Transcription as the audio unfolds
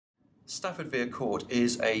Stafford Vere Court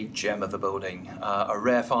is a gem of a building, a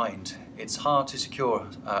rare find. It's hard to secure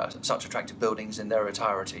such attractive buildings in their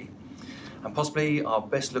entirety, and possibly our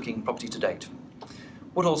best looking property to date.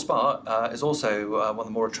 Woodhall Spa is also one of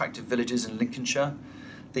the more attractive villages in Lincolnshire.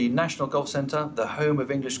 The National Golf Centre, the home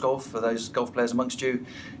of English golf for those golf players amongst you,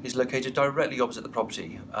 is located directly opposite the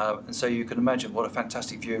property, and so you can imagine what a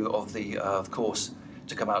fantastic view of the course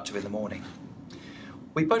to come out to in the morning.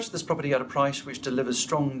 We budgeted this property at a price which delivers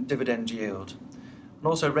strong dividend yield, and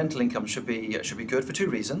also rental income should be good for two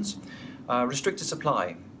reasons: restricted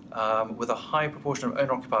supply, with a high proportion of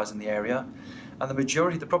owner-occupiers in the area, and the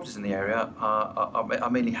majority of the properties in the area are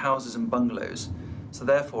mainly houses and bungalows, so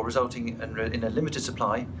therefore resulting in a limited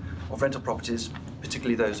supply of rental properties,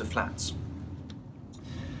 particularly those of flats.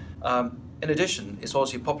 In addition, it's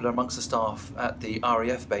also popular amongst the staff at the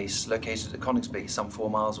RAF base located at Coningsby, some 4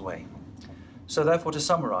 miles away. So therefore, to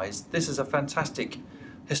summarise, this is a fantastic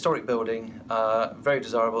historic building, very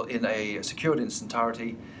desirable in a secured in its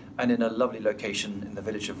entirety and in a lovely location in the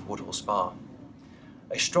village of Woodhall Spa.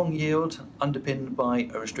 A strong yield underpinned by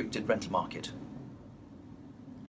a restricted rental market.